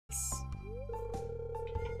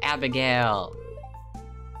Abigail!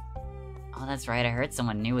 Oh, that's right, I heard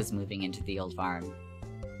someone new was moving into the old farm.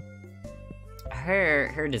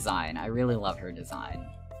 Her design, I really love her design.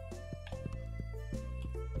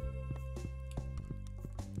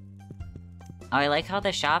 Oh, I like how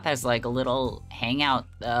the shop has, like, a little hangout...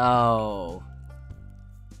 Oh.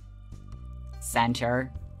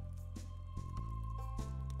 Center.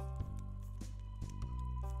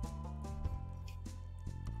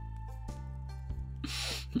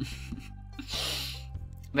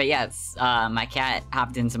 But yes, my cat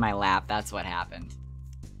hopped into my lap, that's what happened.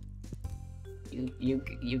 You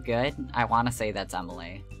good? I wanna say that's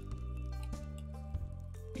Emily.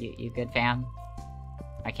 You good, fam?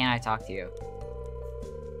 Why can't I talk to you?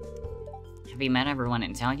 Have you met everyone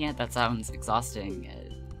in town yet? That sounds exhausting.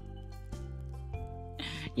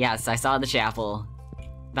 Yes, I saw the chapel.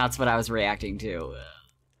 That's what I was reacting to.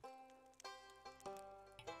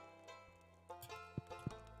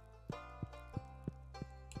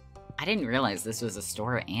 I didn't realize this was a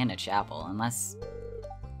store and a chapel, unless...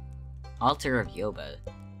 Altar of Yoba.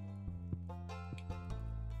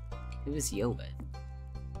 Who is Yoba?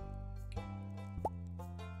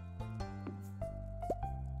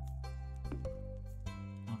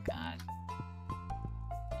 Oh god.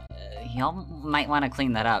 Y'all might want to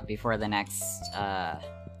clean that up before the next,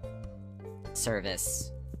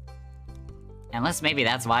 service. Unless maybe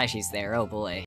that's why she's there, oh boy.